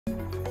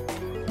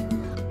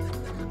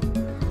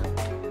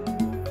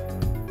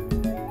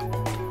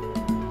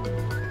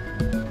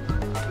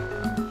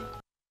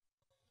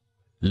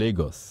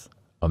Lagos,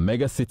 a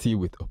mega city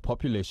with a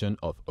population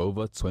of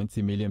over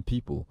 20 million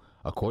people,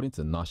 according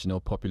to National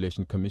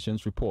Population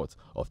Commission's report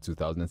of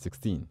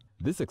 2016.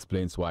 This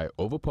explains why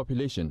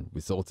overpopulation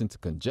resulting to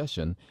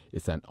congestion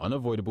is an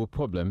unavoidable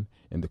problem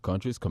in the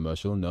country's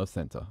commercial nerve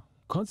center.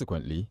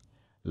 Consequently,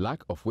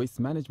 lack of waste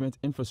management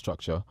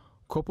infrastructure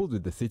coupled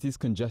with the city's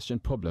congestion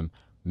problem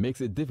makes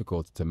it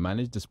difficult to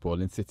manage the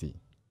sprawling city.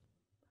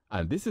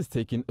 And this is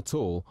taking a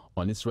toll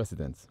on its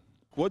residents.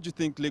 What do you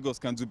think Lagos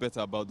can do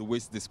better about the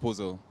waste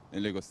disposal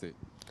in Lagos State?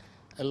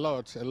 A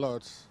lot,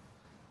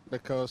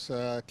 because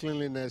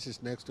cleanliness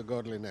is next to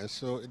godliness,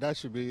 so that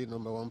should be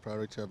 #1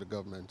 priority of the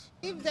government.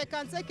 If they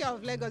can take care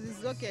of Lagos,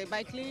 it's okay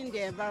by cleaning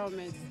the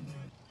environment.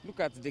 Look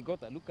at the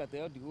gutter, look at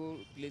all the whole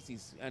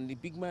places, and the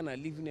big men are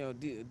living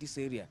in this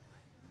area.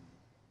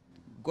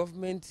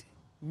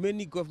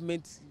 Many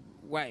government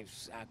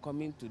wives are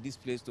coming to this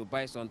place to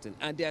buy something,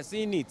 and they are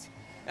seeing it.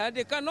 And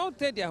they cannot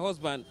tell their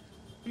husband,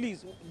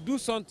 please do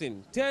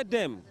something. Tell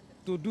them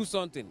to do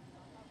something.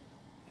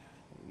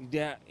 They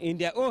are in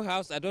their own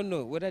house. I don't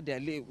know whether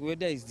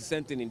it's the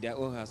same thing in their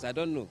own house. I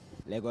don't know.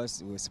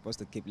 Lagos, we're supposed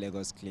to keep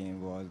Lagos clean,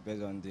 but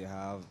based on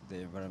how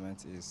the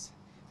environment is,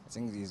 I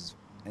think it's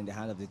in the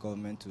hand of the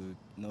government to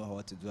know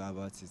what to do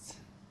about it.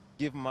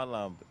 Give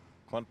Malam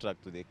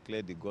contract to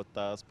clear the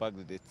gutters, park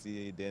the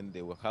dirty, then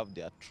they will have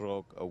their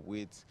truck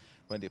wait.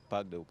 When they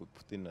park, they will be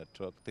putting a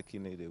truck,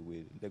 taking it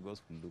away.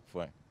 Lagos will look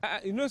fine.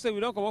 You know, so we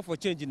don't come up for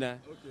change now.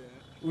 Okay.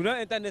 We don't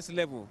enter next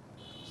level.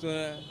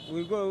 So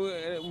we go,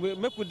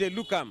 make they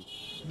look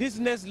this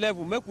next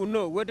level, make we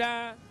know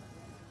whether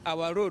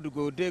our road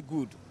go there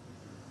good,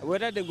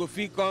 whether they go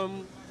feel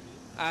come,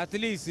 at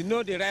least you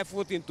know the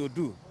rightful thing to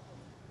do,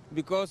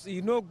 because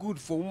it's not good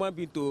for human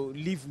being to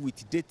live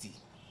with dirty.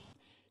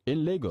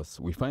 In Lagos,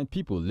 we find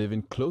people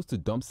living close to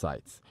dump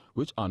sites,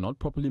 which are not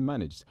properly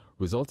managed,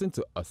 resulting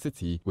to a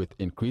city with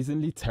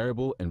increasingly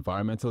terrible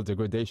environmental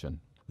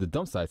degradation. The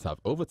dump sites have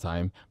over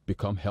time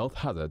become health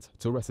hazards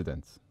to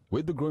residents.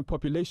 With the growing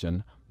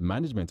population,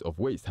 management of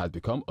waste has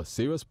become a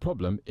serious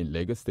problem in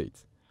Lagos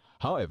State.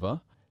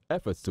 However,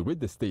 efforts to rid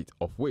the state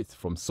of waste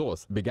from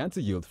source began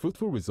to yield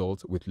fruitful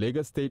results, with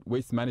Lagos State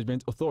Waste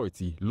Management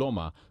Authority,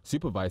 LOMA,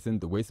 supervising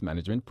the waste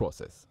management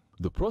process.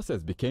 The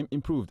process became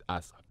improved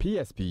as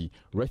PSP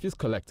refuse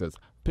collectors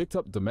picked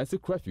up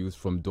domestic refuse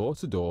from door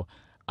to door,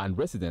 and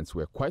residents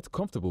were quite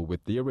comfortable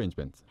with the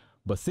arrangement.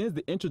 But since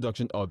the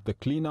introduction of the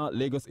Cleaner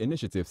Lagos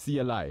Initiative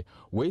 (CLI),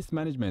 waste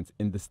management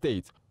in the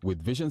state,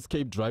 with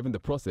Visionscape driving the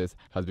process,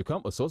 has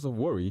become a source of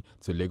worry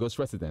to Lagos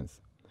residents.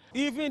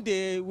 Even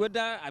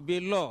whether I be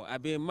law, I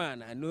be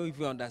man, I know if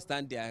you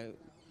understand,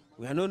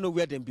 we don't know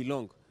where they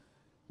belong.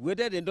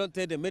 Whether they don't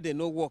tell them, may they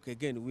no work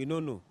again, we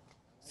don't know.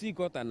 See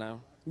gutter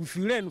now. If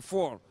you rain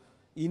fall,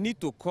 you need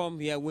to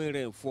come here when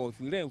rain fall. If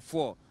you rain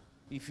fall,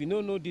 if you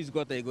don't know this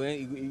gutter,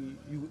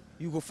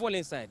 you go fall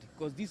inside,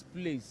 because this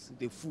place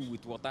they full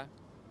with water.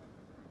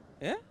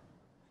 Eh?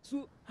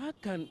 So how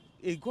can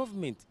a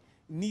government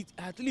need,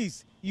 at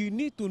least you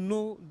need to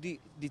know the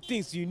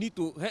things you need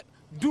to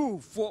do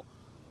for,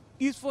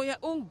 it's for your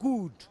own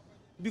good.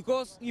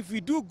 Because if you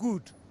do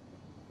good,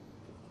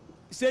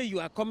 say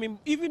you are coming,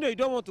 even though you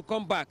don't want to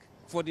come back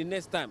for the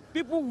next time,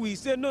 people will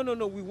say, no,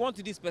 we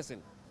want this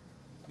person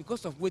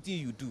because of what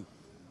you do.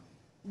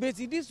 But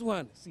see this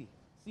one, see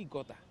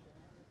gutter,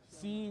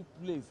 see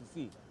place,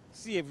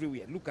 see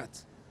everywhere, look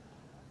at.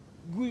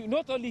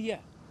 Not only here,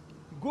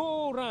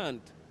 go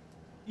around,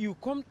 you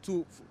come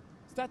to,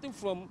 starting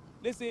from,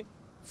 let's say,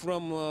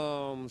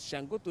 from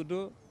Shango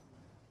to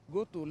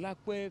go to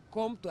Lekki,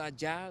 come to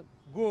Aja,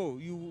 go,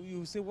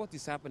 you say what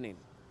is happening.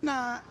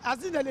 Now,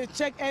 as if they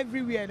check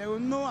everywhere, they will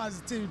know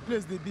as the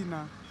place they be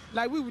now.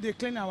 Like we would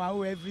clean our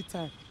home every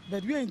time,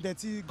 but we ain't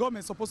dirty.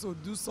 Government supposed to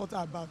do something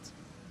about.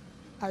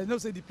 I know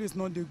say the place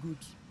not that good.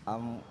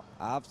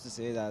 I have to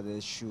say that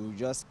they should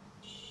just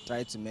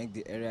try to make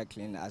the area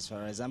clean. As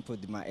for example,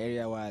 my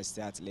area where I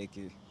stay at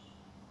Lekki.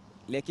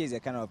 Lekki is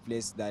a kind of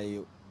place that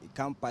you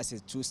can't pass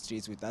it 2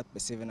 streets without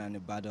perceiving any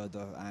bad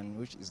odor, and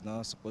which is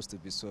not supposed to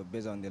be so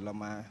based on the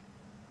Loma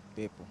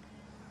people.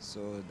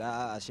 So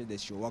that actually they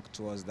should work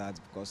towards that,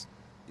 because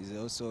it's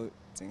also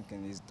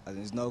thinking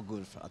it's not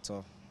good at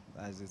all.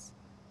 That's it.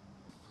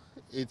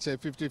 It's a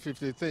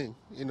 50-50 thing.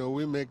 You know,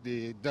 we make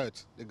the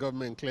dirt, the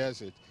government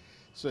clears it.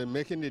 So in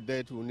making the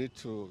dirt, we need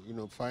to,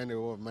 find a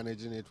way of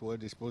managing it well,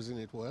 disposing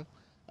it well,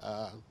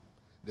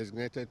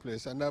 designated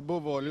place. And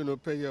above all,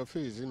 pay your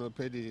fees,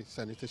 pay the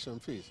sanitation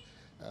fees,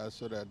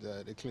 so that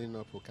the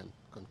cleanup can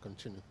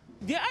continue.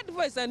 The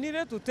advice I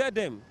needed to tell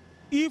them,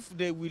 if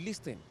they will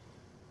listen,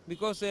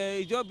 because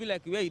it just be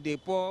like where they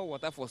pour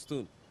water for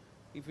stone.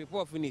 If you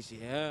pour finish,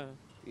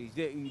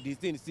 the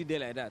thing is still there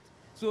like that.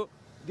 So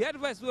the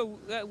advice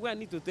where I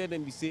need to tell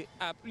them is say,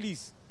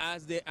 please,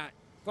 as they are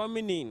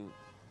coming in,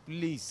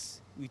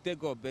 please, we take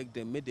God beg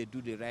them, may they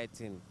do the right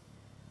thing.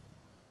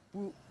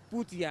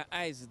 Put your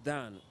eyes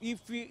down.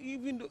 If you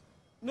even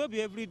not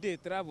be every day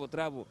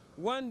travel,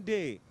 one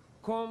day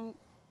come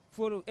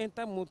follow,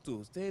 enter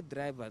motor, stay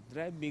driver,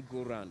 drive me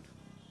go round.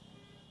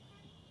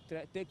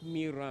 Take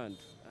me around.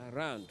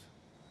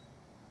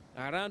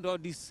 around all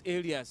these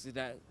areas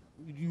that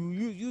you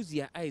use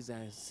your eyes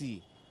and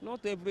see.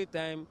 Not every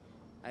time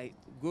I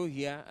go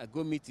here, I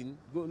go meeting,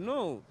 go,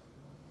 no.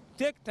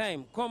 Take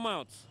time, come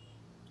out,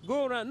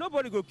 go around,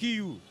 nobody go kill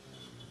you.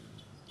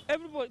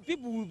 Everybody,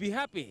 people will be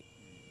happy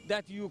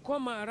that you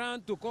come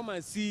around to come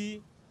and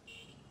see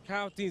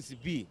how things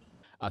be.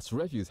 As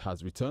refuse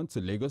has returned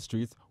to Lagos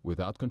streets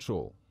without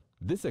control.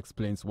 This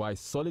explains why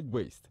solid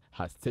waste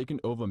has taken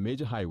over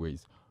major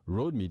highways,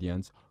 road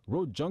medians,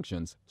 road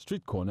junctions,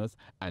 street corners,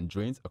 and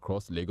drains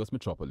across Lagos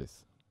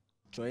metropolis.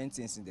 Throwing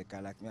things in the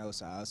car, like me, I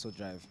also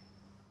drive.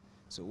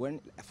 So when,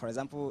 for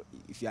example,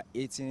 if you are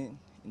eating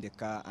in the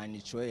car and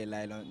you throw a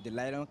nylon, the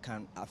nylon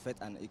can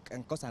affect and it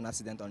can cause an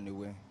accident on the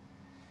way.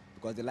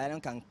 Because the nylon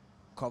can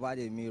cover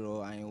the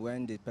mirror, and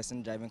when the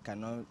person driving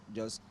cannot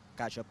just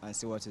catch up and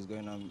see what is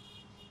going on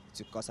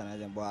to cause an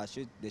accident. But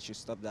they should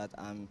stop that.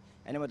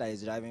 Anybody that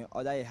is driving,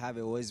 either you have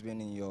a waste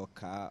bin in your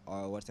car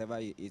or whatever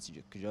you eat,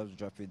 you could just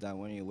drop it down.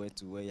 When you wait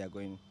to where you're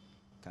going, you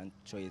can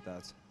throw it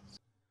out.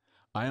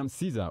 I am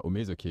Caesar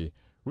Umezoke,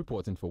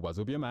 reporting for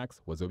Wazobia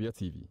Max, Wazobia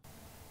TV.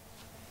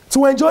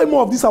 To enjoy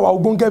more of these our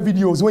Ogbonge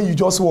videos when you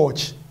just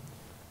watch,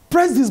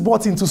 press this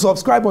button to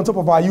subscribe on top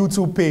of our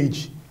YouTube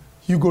page.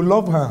 You go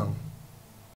love am.